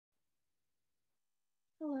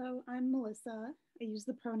Hello, I'm Melissa. I use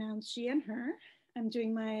the pronouns she and her. I'm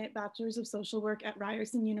doing my Bachelor's of Social Work at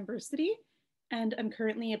Ryerson University, and I'm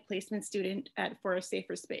currently a placement student at For a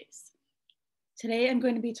Safer Space. Today, I'm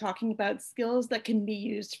going to be talking about skills that can be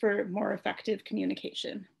used for more effective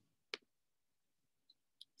communication.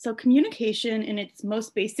 So communication in its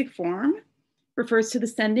most basic form refers to the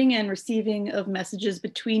sending and receiving of messages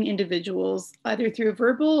between individuals, either through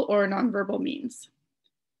verbal or nonverbal means.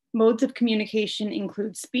 Modes of communication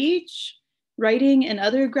include speech, writing and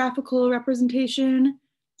other graphical representation,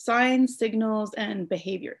 signs, signals, and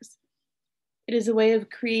behaviors. It is a way of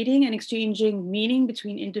creating and exchanging meaning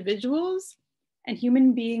between individuals, and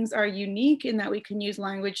human beings are unique in that we can use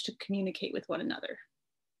language to communicate with one another.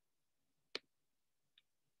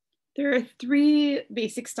 There are three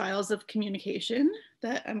basic styles of communication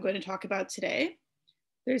that I'm going to talk about today.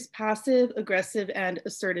 There's passive, aggressive, and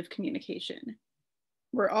assertive communication.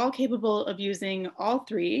 We're all capable of using all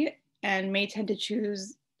three and may tend to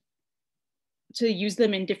choose to use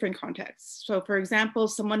them in different contexts. So for example,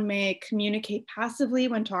 someone may communicate passively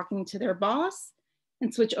when talking to their boss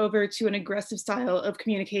and switch over to an aggressive style of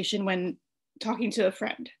communication when talking to a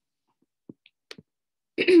friend.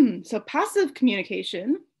 So passive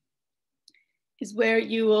communication is where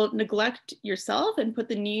you will neglect yourself and put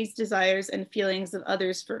the needs, desires, and feelings of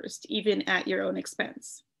others first, even at your own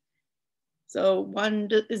expense. So one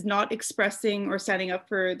is not expressing or standing up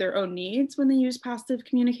for their own needs when they use passive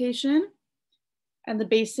communication. And the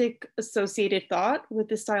basic associated thought with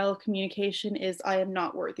this style of communication is, I am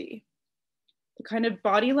not worthy. The kind of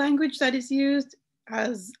body language that is used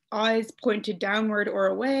has eyes pointed downward or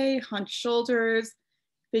away, hunched shoulders,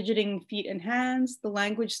 fidgeting feet and hands. The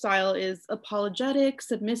language style is apologetic,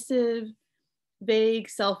 submissive, vague,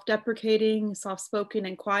 self-deprecating, soft-spoken,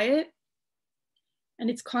 and quiet. And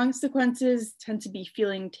its consequences tend to be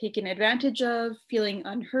feeling taken advantage of, feeling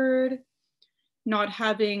unheard, not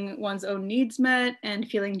having one's own needs met, and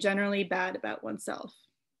feeling generally bad about oneself.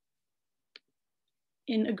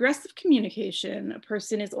 In aggressive communication, a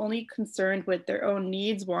person is only concerned with their own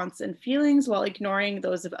needs, wants, and feelings while ignoring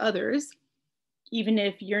those of others, even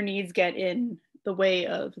if your needs get in the way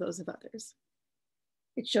of those of others.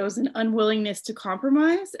 It shows an unwillingness to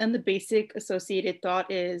compromise, and the basic associated thought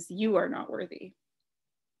is, you are not worthy.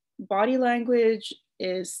 Body language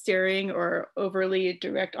is staring or overly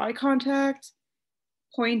direct eye contact,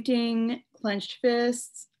 pointing, clenched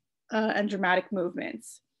fists, and dramatic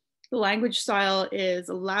movements. The language style is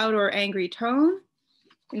a loud or angry tone,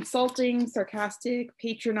 insulting, sarcastic,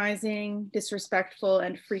 patronizing, disrespectful,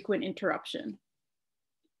 and frequent interruption.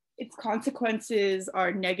 Its consequences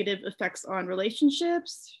are negative effects on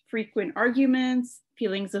relationships, frequent arguments,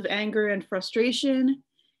 feelings of anger and frustration,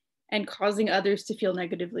 and causing others to feel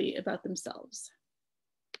negatively about themselves.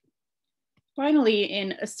 Finally,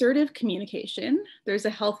 in assertive communication, there's a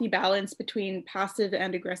healthy balance between passive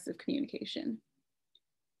and aggressive communication.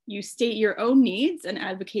 You state your own needs and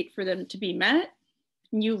advocate for them to be met.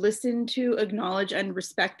 And you listen to, acknowledge, and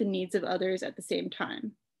respect the needs of others at the same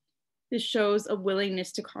time. This shows a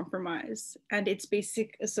willingness to compromise, and its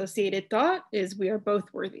basic associated thought is, we are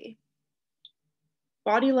both worthy.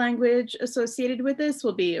 Body language associated with this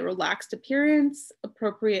will be a relaxed appearance,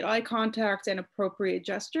 appropriate eye contact, and appropriate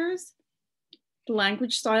gestures. The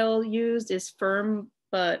language style used is firm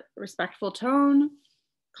but respectful tone,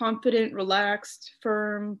 confident, relaxed,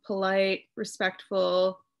 firm, polite,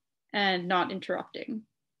 respectful, and not interrupting.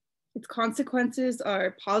 Its consequences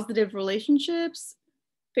are positive relationships,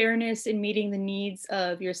 fairness in meeting the needs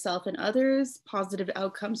of yourself and others, positive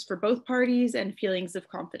outcomes for both parties, and feelings of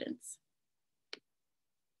confidence.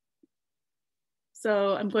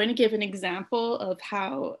 So I'm going to give an example of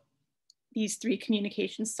how these three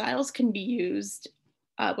communication styles can be used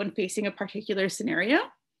when facing a particular scenario.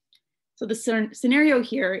 So the scenario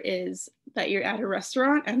here is that you're at a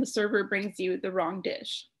restaurant and the server brings you the wrong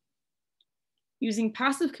dish. Using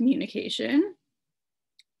passive communication,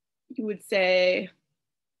 you would say,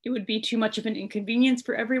 it would be too much of an inconvenience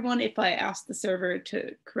for everyone if I asked the server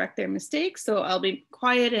to correct their mistakes, so I'll be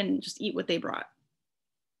quiet and just eat what they brought,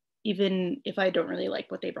 even if I don't really like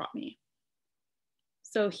what they brought me.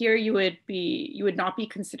 So here you would not be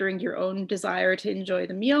considering your own desire to enjoy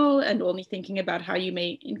the meal and only thinking about how you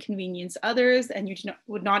may inconvenience others, and you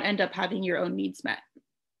would not end up having your own needs met.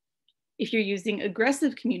 If you're using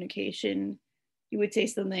aggressive communication, you would say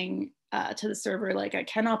something to the server like, I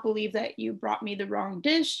cannot believe that you brought me the wrong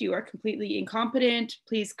dish. You are completely incompetent.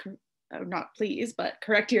 Please, not please, but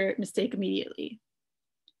correct your mistake immediately.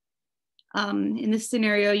 In this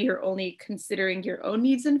scenario, you're only considering your own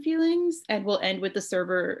needs and feelings, and will end with the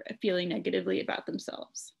server feeling negatively about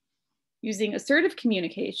themselves. Using assertive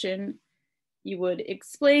communication, you would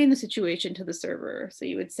explain the situation to the server. So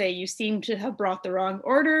you would say, you seem to have brought the wrong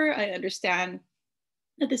order. I understand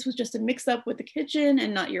that this was just a mix-up with the kitchen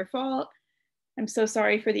and not your fault. I'm so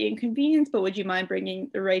sorry for the inconvenience, but would you mind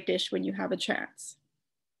bringing the right dish when you have a chance?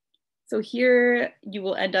 So here you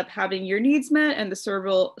will end up having your needs met, and the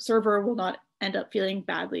server will not end up feeling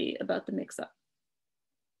badly about the mix-up.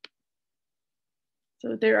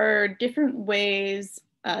 So there are different ways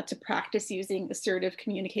to practice using assertive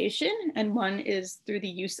communication, and one is through the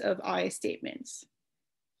use of I statements.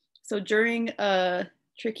 So during a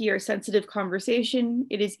tricky or sensitive conversation,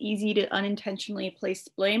 it is easy to unintentionally place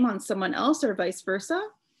blame on someone else or vice versa,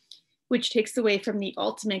 which takes away from the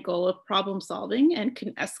ultimate goal of problem solving and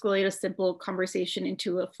can escalate a simple conversation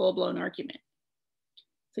into a full-blown argument.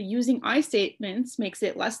 So using I statements makes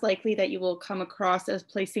it less likely that you will come across as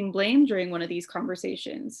placing blame during one of these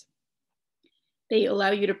conversations. They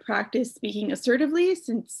allow you to practice speaking assertively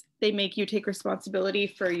since they make you take responsibility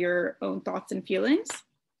for your own thoughts and feelings.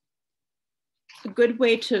 A good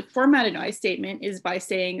way to format an I statement is by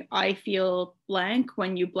saying, I feel blank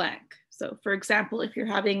when you blank. So for example, if you're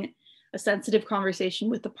having a sensitive conversation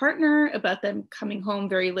with a partner about them coming home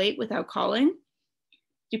very late without calling,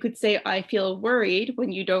 you could say, I feel worried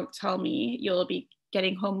when you don't tell me you'll be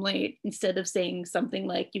getting home late, instead of saying something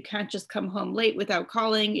like, you can't just come home late without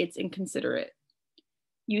calling, it's inconsiderate.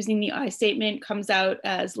 Using the I statement comes out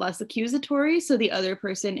as less accusatory, so the other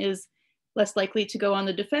person is less likely to go on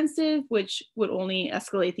the defensive, which would only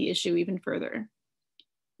escalate the issue even further.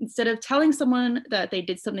 Instead of telling someone that they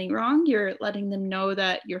did something wrong, you're letting them know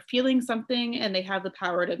that you're feeling something and they have the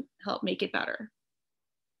power to help make it better.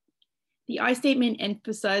 The I statement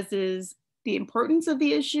emphasizes the importance of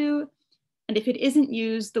the issue, and if it isn't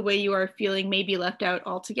used, the way you are feeling may be left out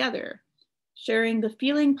altogether. Sharing the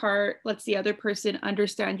feeling part lets the other person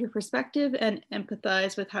understand your perspective and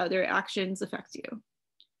empathize with how their actions affect you.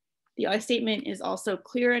 The I statement is also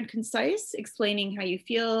clear and concise, explaining how you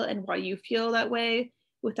feel and why you feel that way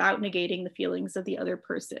without negating the feelings of the other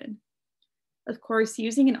person. Of course,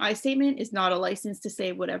 using an I statement is not a license to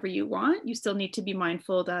say whatever you want. You still need to be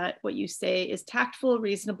mindful that what you say is tactful,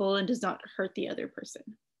 reasonable, and does not hurt the other person.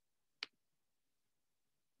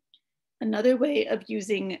 Another way of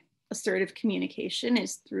using assertive communication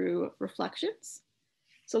is through reflections.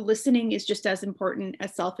 So listening is just as important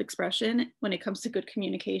as self-expression when it comes to good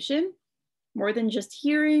communication. More than just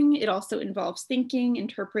hearing, it also involves thinking,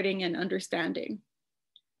 interpreting, and understanding.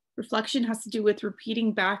 Reflection has to do with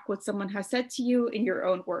repeating back what someone has said to you in your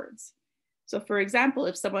own words. So for example,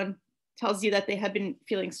 if someone tells you that they have been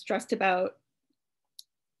feeling stressed about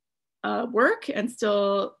work and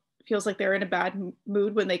still feels like they're in a bad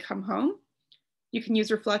mood when they come home, you can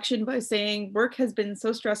use reflection by saying, work has been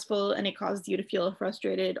so stressful and it caused you to feel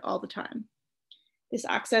frustrated all the time. This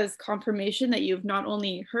acts as confirmation that you've not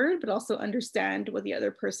only heard, but also understand what the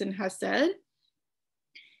other person has said.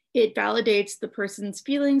 It validates the person's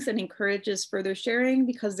feelings and encourages further sharing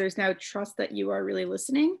because there's now trust that you are really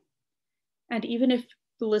listening. And even if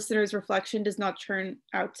the listener's reflection does not turn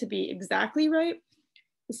out to be exactly right,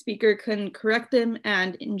 the speaker can correct them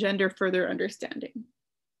and engender further understanding.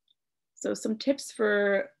 So some tips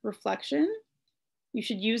for reflection. You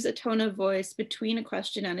should use a tone of voice between a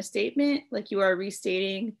question and a statement, like you are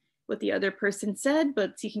restating what the other person said,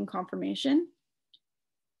 but seeking confirmation.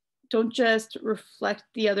 Don't just reflect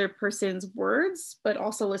the other person's words, but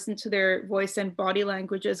also listen to their voice and body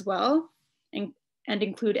language as well, and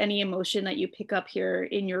include any emotion that you pick up here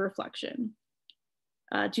in your reflection.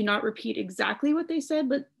 Do not repeat exactly what they said,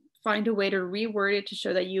 but find a way to reword it to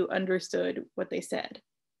show that you understood what they said.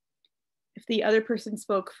 If the other person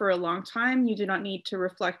spoke for a long time, you do not need to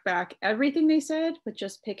reflect back everything they said, but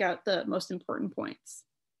just pick out the most important points.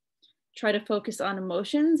 Try to focus on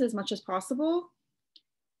emotions as much as possible,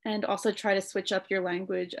 and also try to switch up your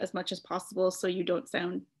language as much as possible so you don't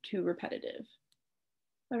sound too repetitive.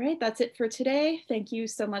 All right, that's it for today. Thank you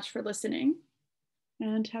so much for listening,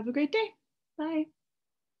 and have a great day. Bye.